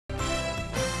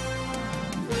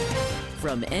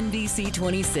From NBC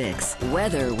 26,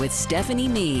 weather with Stephanie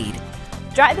Meade.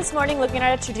 Dry this morning, looking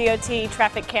at your DOT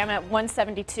traffic cam at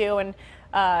 172 and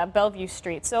Bellevue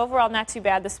Street. So overall, not too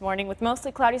bad this morning with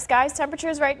mostly cloudy skies.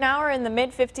 Temperatures right now are in the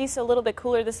mid-50s, so a little bit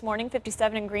cooler this morning.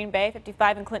 57 in Green Bay,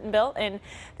 55 in Clintonville, and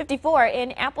 54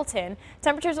 in Appleton.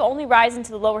 Temperatures will only rise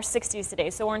into the lower 60s today,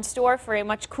 so we're in store for a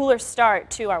much cooler start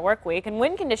to our work week. And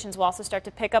wind conditions will also start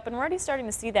to pick up, and we're already starting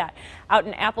to see that out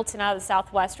in Appleton, out of the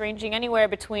southwest, ranging anywhere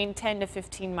between 10 to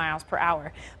 15 miles per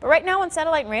hour. But right now on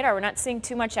satellite and radar, we're not seeing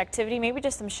too much activity, maybe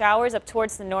just some showers up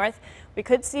towards the north. We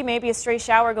could see maybe a stray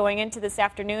shower going into this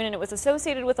afternoon, and it was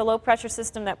associated with a low pressure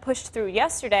system that pushed through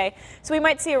yesterday, so we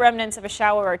might see a remnants of a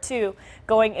shower or two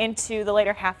going into the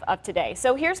later half of today.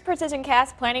 So here's Precision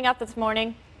Cast planning out this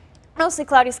morning. Mostly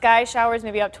cloudy skies, showers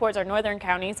maybe up towards our northern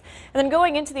counties, and then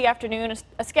going into the afternoon,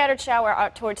 a scattered shower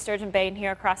out towards Sturgeon Bay and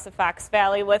here across the Fox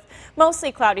Valley with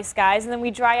mostly cloudy skies, and then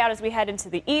we dry out as we head into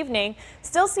the evening.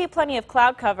 Still see plenty of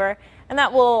cloud cover, and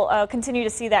that will continue to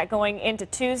see that going into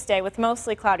Tuesday with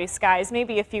mostly cloudy skies,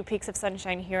 maybe a few peaks of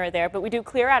sunshine here or there, but we do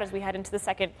clear out as we head into the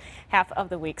second half of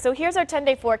the week. So here's our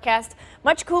 10-day forecast.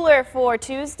 Much cooler for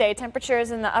Tuesday.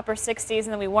 Temperatures in the upper 60s,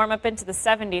 and then we warm up into the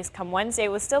 70s come Wednesday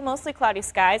with still mostly cloudy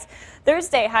skies.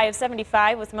 Thursday, high of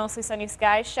 75 with mostly sunny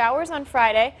skies. Showers on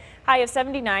Friday, high of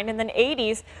 79, and then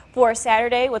 80s for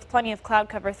Saturday with plenty of cloud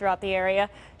cover throughout the area.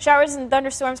 Showers and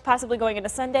thunderstorms possibly going into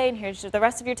Sunday, and here's the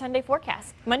rest of your 10-day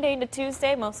forecast. Monday into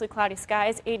Tuesday, mostly cloudy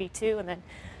skies, 82, and then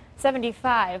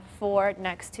 75 for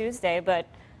next Tuesday. But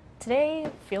today,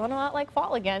 feeling a lot like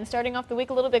fall again. Starting off the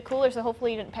week a little bit cooler, so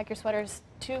hopefully you didn't pack your sweaters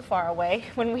too far away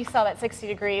when we saw that 60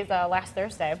 degrees last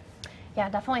Thursday.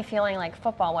 Yeah, definitely feeling like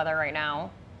football weather right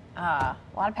now. A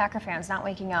lot of Packer fans not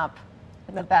waking up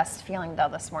with the best feeling, though,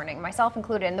 this morning, myself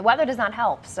included. And the weather does not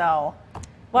help, so...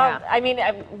 Well, yeah. I mean,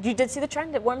 you did see the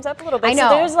trend. It warms up a little bit. I know.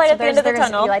 So there's light at the end of the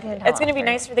tunnel. It's going to be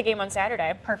right. nice for the game on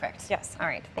Saturday. Perfect. Yes. All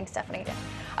right. Thanks, Stephanie.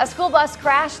 A school bus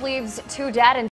crash leaves 2 dead and